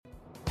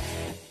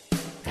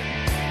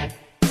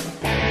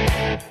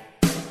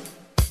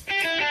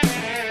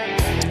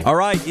All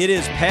right, it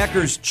is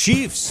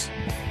Packers-Chiefs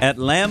at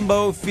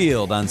Lambeau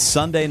Field on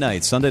Sunday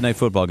night. Sunday Night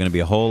Football going to be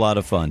a whole lot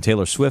of fun.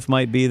 Taylor Swift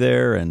might be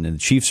there, and the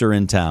Chiefs are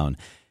in town.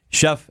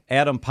 Chef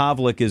Adam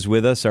Pawlak is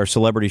with us, our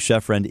celebrity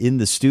chef friend in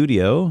the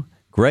studio.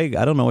 Greg,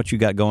 I don't know what you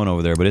got going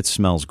over there, but it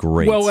smells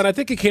great. Well, when I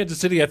think of Kansas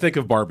City, I think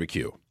of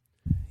barbecue.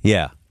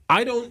 Yeah.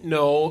 I don't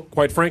know,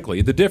 quite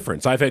frankly, the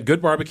difference. I've had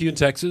good barbecue in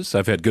Texas.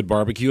 I've had good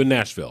barbecue in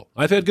Nashville.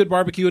 I've had good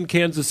barbecue in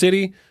Kansas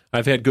City.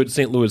 I've had good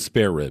St. Louis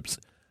spare ribs.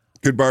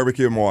 Good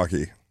barbecue in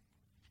Milwaukee.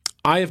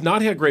 I have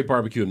not had great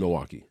barbecue in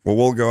Milwaukee. Well,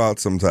 we'll go out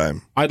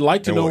sometime. I'd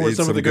like to know where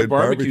some of the good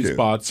barbecue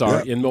spots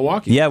are in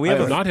Milwaukee. Yeah, we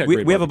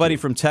have a buddy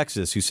from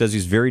Texas who says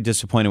he's very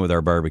disappointed with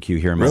our barbecue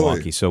here in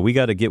Milwaukee. So we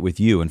got to get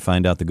with you and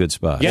find out the good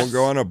spots. Yes. We'll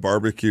go on a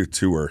barbecue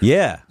tour.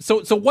 Yeah.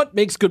 So what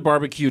makes good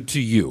barbecue to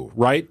you,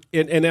 right?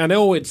 And I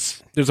know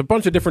there's a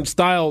bunch of different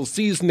styles,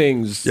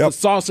 seasonings, Yep. The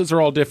sauces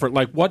are all different.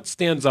 Like, what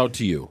stands out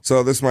to you?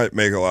 So this might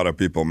make a lot of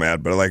people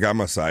mad, but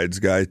I'm a sides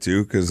guy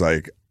too, because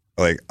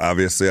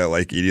obviously I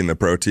like eating the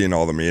protein,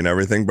 all the meat and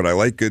everything, but I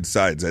like good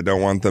sides. I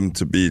don't want them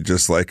to be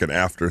just like an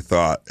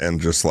afterthought and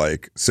just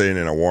like sitting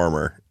in a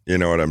warmer. You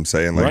know what I'm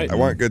saying? Right. I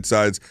want good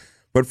sides.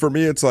 But for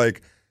me, it's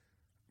like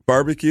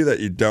barbecue that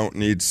you don't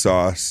need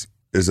sauce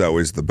is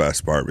always the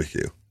best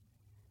barbecue.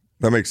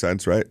 That makes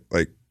sense, right?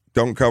 Like,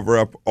 don't cover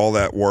up all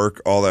that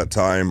work, all that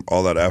time,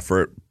 all that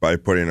effort by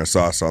putting a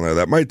sauce on there.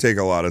 That might take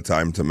a lot of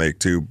time to make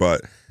too,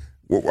 but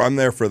I'm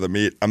there for the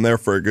meat. I'm there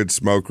for a good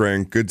smoke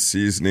ring, good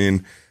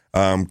seasoning,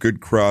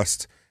 good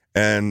crust,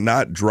 and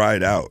not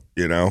dried out,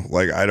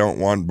 I don't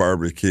want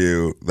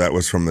barbecue that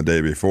was from the day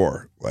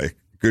before. Like,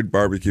 good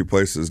barbecue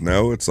places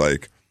know it's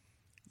like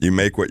you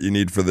make what you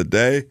need for the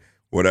day,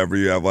 whatever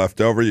you have left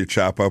over, you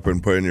chop up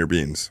and put in your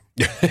beans.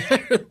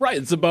 Right,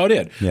 it's about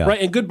it. Yeah.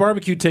 Right, and good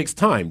barbecue takes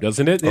time,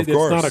 doesn't it? Of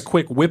course. It's not a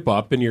quick whip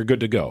up and you're good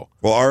to go.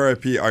 Well,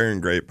 R.I.P. Iron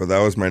Grate, but that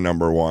was my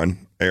number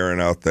one, Aaron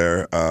out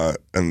there.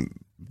 And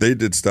they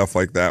did stuff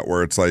like that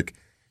where it's like,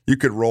 you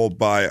could roll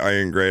by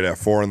Iron Grate at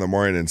 4 a.m.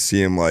 and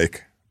see him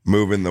like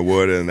moving the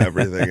wood and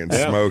everything and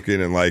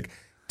smoking and like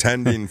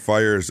tending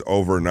fires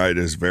overnight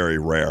is very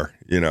rare,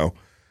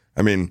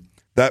 I mean,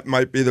 that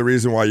might be the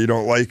reason why you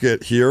don't like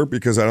it here,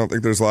 because I don't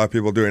think there's a lot of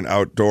people doing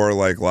outdoor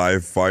like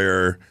live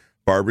fire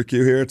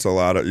barbecue here.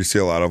 You see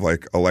a lot of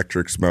like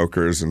electric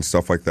smokers and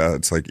stuff like that.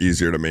 It's like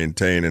easier to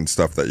maintain and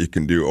stuff that you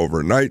can do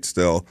overnight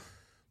still,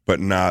 but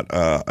not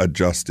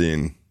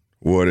adjusting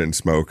wood and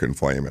smoke and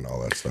flame and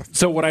all that stuff.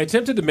 So what I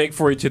attempted to make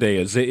for you today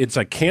is it's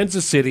a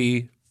Kansas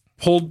City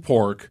pulled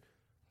pork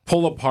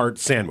pull-apart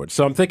sandwich.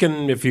 So I'm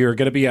thinking if you're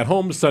going to be at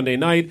home Sunday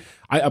night,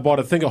 I bought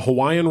a thing of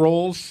Hawaiian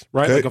rolls,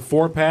 right? Okay. Like a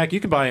 4-pack.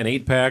 You can buy an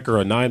 8-pack or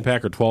a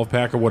 9-pack or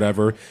 12-pack or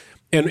whatever.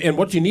 And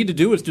what you need to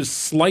do is just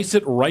slice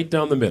it right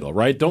down the middle,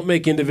 right? Don't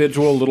make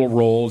individual little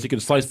rolls. You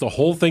can slice the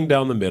whole thing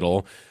down the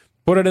middle,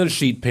 put it in a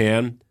sheet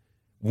pan,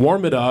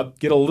 warm it up,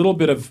 get a little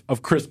bit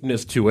of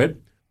crispness to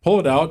it, pull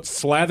it out,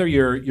 slather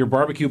your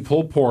barbecue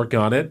pulled pork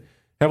on it,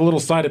 have a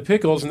little side of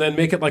pickles, and then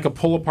make it like a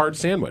pull-apart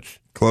sandwich.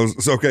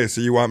 Okay,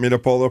 so you want me to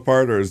pull it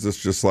apart, or is this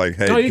just like,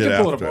 hey, No, you get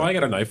can pull it after apart. I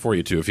got a knife for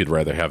you, too, if you'd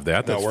rather have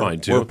that. That's fine,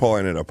 too. We're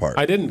pulling it apart.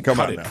 I didn't Come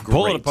cut on it. now.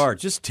 Pull it Great. apart.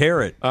 Just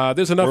tear it.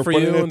 There's enough We're for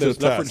putting you, it and to there's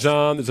enough for test.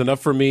 John. There's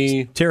enough for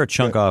me. Tear a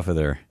chunk off of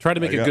there. Try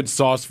to make a good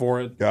sauce for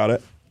it. Got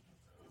it.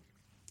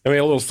 I mean,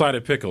 a little side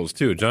of pickles,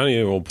 too.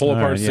 Johnny, we'll pull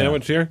apart yeah.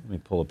 sandwich here. Let me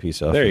pull a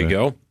piece off. There of you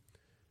go.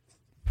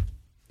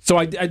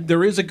 So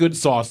there is a good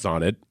sauce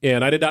on it,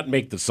 and I did not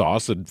make the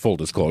sauce, in full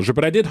disclosure,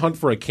 but I did hunt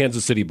for a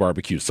Kansas City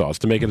barbecue sauce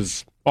to make it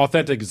as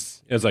authentic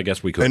as I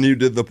guess we could. And you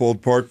did the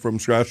pulled pork from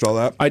scratch, all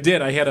that? I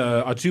did. I had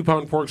a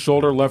 2-pound pork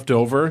shoulder left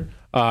over.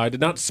 I did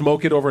not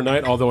smoke it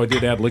overnight, although I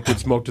did add liquid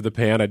smoke to the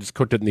pan. I just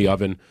cooked it in the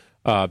oven,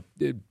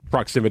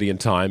 proximity and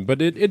time.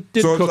 But it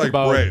did So it's cook like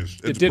about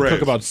braised. it It's did cook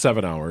braised. about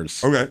 7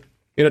 hours Okay.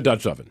 in a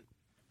Dutch oven.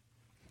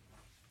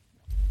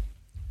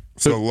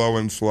 So low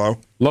and slow?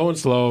 Low and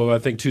slow. I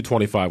think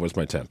 225 was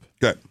my temp.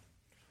 Okay.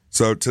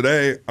 So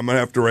today I'm going to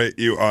have to rate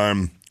you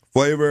on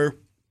flavor,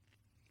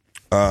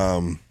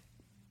 how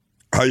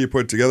you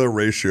put together,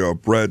 ratio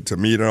of bread to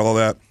meat and all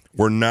that.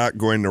 We're not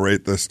going to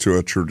rate this to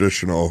a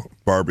traditional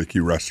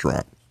barbecue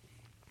restaurant.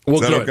 Well,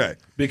 Is that good, okay?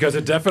 because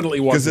it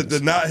definitely Because wasn't. it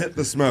did not hit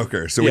the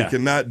smoker, so Yeah. we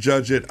cannot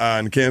judge it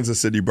on Kansas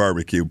City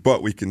barbecue,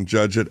 but we can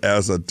judge it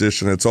as a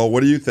dish in its all.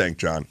 What do you think,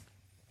 John?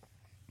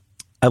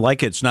 I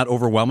like it. It's not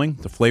overwhelming.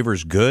 The flavor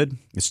is good.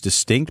 It's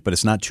distinct, but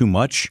it's not too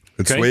much.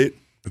 It's Okay. sweet?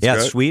 It's Yeah,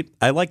 good? it's sweet.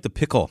 I like the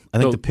pickle. I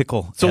think the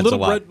pickle So adds a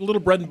lot.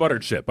 little bread and butter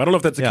chip. I don't know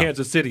if that's a Yeah.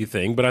 Kansas City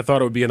thing, but I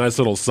thought it would be a nice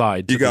little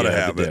side to You got to the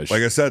have it. dish.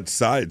 Like I said,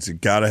 sides. You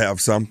got to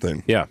have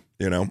something. Yeah.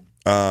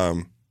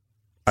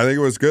 I think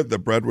it was good. The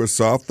bread was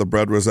soft. The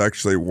bread was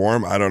actually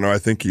warm. I don't know. I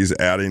think he's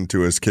adding to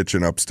his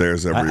kitchen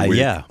upstairs every week.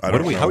 Yeah. I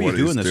don't know How are you what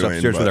doing he's this doing,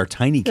 upstairs with but- our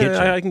tiny kitchen?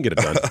 Yeah, I can get it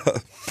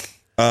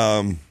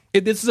done.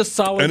 This is a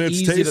solid, and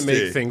it's easy to make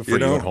tasty, thing for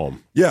you at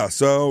home. Yeah,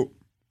 so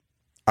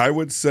I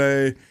would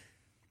say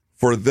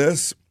for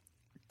this,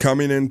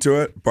 coming into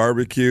it,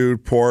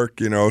 barbecued pork,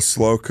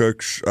 slow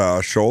cook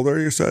shoulder,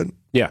 you said?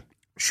 Yeah.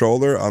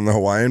 Shoulder on the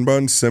Hawaiian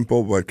bun,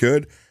 simple but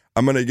good.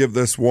 I'm going to give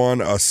this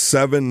one a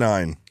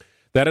 7-9.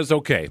 That is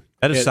okay.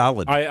 That is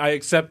solid. I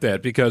accept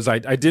that because I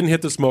didn't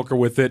hit the smoker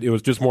with it. It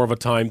was just more of a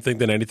time thing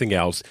than anything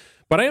else.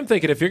 But I am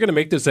thinking if you're going to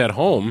make this at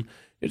home,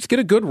 just get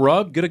a good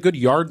rub, get a good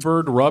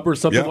Yardbird rub or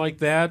something like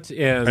that.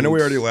 And I know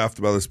we already laughed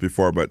about this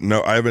before, but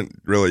no, I haven't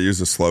really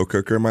used a slow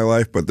cooker in my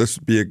life, but this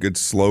would be a good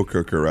slow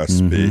cooker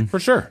recipe. For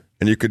sure.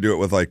 And you could do it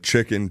with like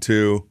chicken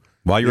too.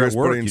 While you're at just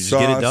work, putting you just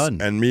get it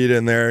done. and meat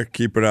in there,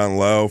 keep it on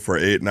low for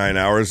 8-9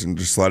 hours and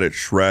just let it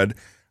shred.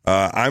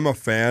 I'm a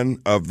fan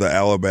of the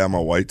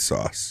Alabama white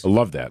sauce. I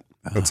love that.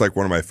 It's like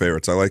one of my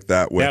favorites. I like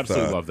that with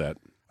Absolutely love that.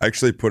 I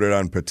actually put it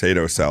on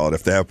potato salad.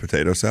 If they have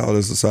potato salad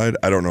as a side,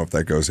 I don't know if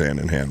that goes hand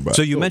in hand. But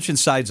so you mentioned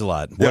sides a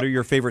lot. What are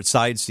your favorite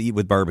sides to eat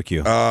with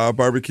barbecue?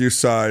 Barbecue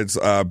sides,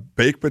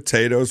 baked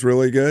potatoes,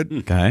 really good.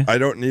 Okay. I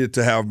don't need it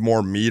to have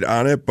more meat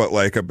on it, but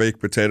like a baked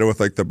potato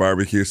with like the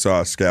barbecue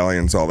sauce,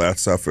 scallions, all that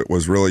stuff, it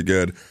was really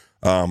good.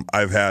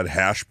 I've had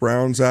hash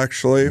browns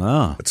actually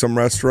at some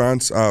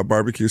restaurants,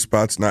 barbecue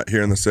spots, not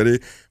here in the city,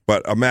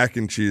 but a mac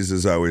and cheese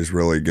is always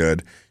really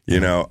good. You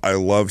know, I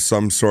love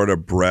some sort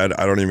of bread.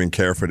 I don't even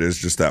care if it is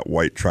just that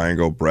white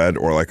triangle bread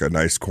or like a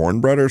nice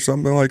cornbread or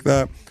something like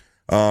that.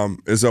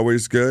 Is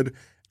always good.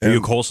 And are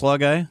you a coleslaw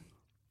guy?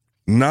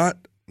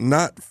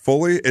 Not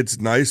fully. It's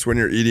nice when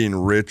you're eating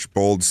rich,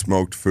 bold,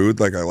 smoked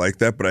food. Like I like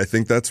that, but I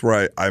think that's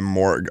where I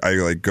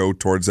like go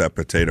towards that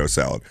potato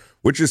salad,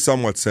 which is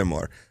somewhat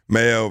similar.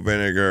 Mayo,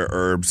 vinegar,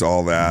 herbs,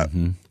 all that,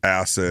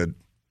 acid,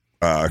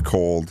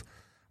 cold,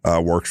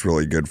 works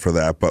really good for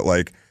that. But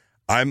like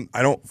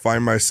I don't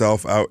find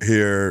myself out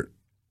here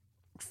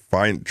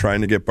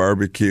trying to get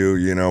barbecue,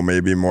 you know,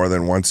 maybe more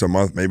than once a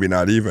month, maybe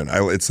not even.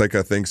 It's like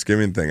a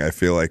Thanksgiving thing. I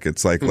feel like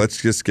it's like,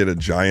 let's just get a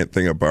giant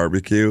thing of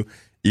barbecue,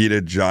 eat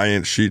a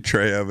giant sheet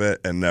tray of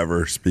it, and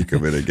never speak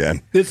of it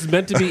again. This is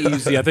meant to be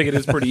easy. I think it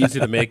is pretty easy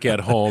to make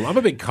at home. I'm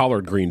a big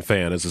collard green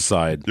fan as a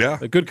side. Yeah.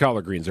 The good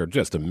collard greens are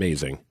just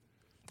amazing.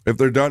 If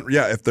they're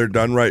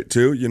done right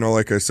too, you know,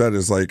 like I said,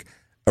 is like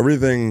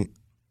everything,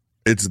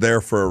 it's there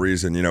for a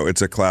reason. You know,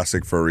 it's a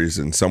classic for a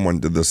reason. Someone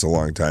did this a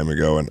long time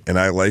ago, and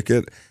I like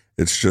it.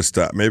 It's just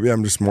maybe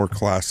I'm just more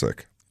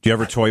classic. Do you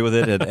ever toy with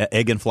it at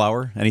Egg and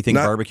Flour? Anything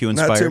barbecue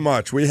inspired? Not too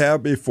much. We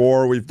have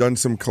before. We've done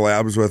some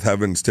collabs with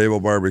Heaven's Table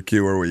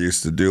Barbecue where we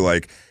used to do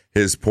like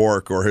his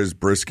pork or his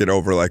brisket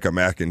over like a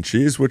mac and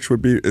cheese, which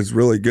is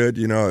really good.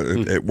 You know,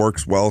 it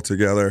works well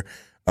together.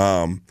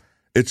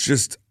 It's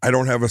just I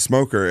don't have a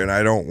smoker and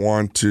I don't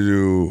want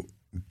to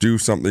do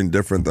something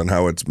different than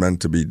how it's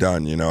meant to be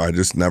done. You know, I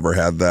just never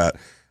had that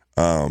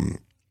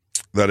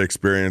that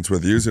experience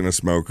with using a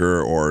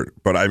smoker.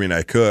 But I mean,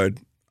 I could.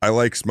 I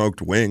like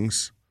smoked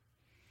wings.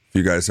 If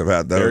you guys have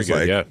had those,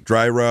 Very good, like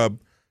dry rub,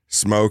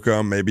 smoke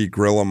them, maybe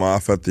grill them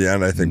off at the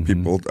end. I think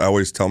people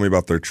always tell me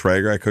about their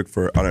Traeger. I cooked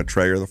on a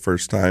Traeger the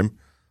first time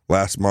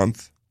last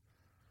month,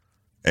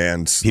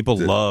 and people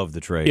love the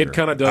Traeger. It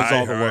kind of does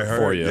all the work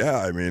for you. Yeah,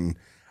 I mean,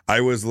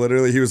 he was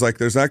like,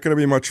 "There's not going to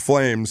be much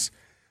flames,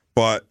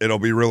 but it'll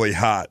be really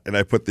hot." And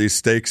I put these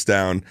steaks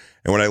down,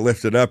 and when I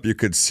lifted up, you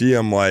could see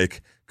them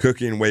like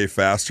cooking way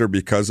faster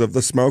because of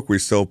the smoke. We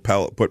still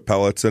put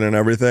pellets in and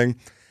everything.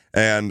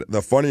 And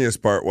the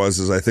funniest part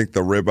was I think the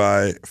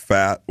ribeye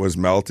fat was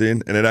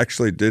melting, and it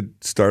actually did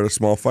start a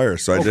small fire.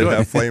 So I did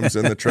have flames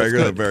in the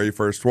Traeger, the very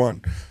first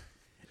one.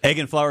 Egg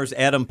and Flour's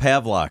Adam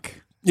Pawlak.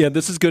 Yeah,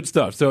 this is good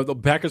stuff. So the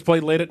Packers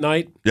play late at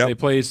night. Yep. They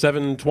play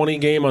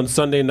 7:20 game on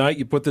Sunday night.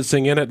 You put this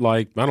thing in at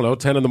like, I don't know,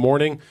 10 in the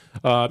morning,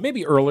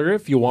 maybe earlier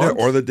if you want.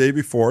 Yeah, or the day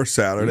before,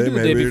 Saturday. The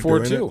maybe day before,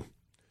 you're doing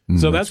too.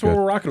 So that's what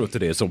we're rocking with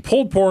today. So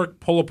pulled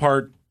pork, pull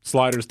apart,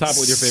 sliders, top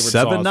with your favorite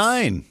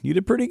 7-9. You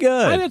did pretty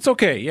good. It's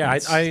okay. Yeah,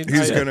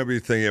 He's going to be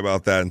thinking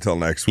about that until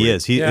next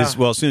week. He is.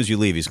 Well, as soon as you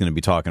leave, he's going to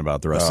be talking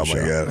about the rest of the show.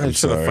 Oh, my God. I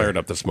should have fired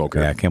up the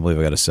smoker. Yeah, I can't believe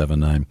I got a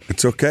 7-9.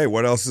 It's okay.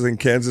 What else is in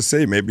Kansas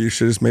City? Maybe you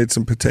should have made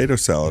some potato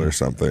salad or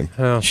something.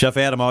 Chef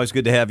Adam, always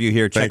good to have you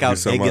here. Check Thank you out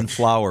so Egg and much.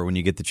 Flour when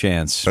you get the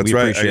chance. That's we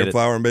right. appreciate Egg and it.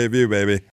 Flour in Bayview, baby.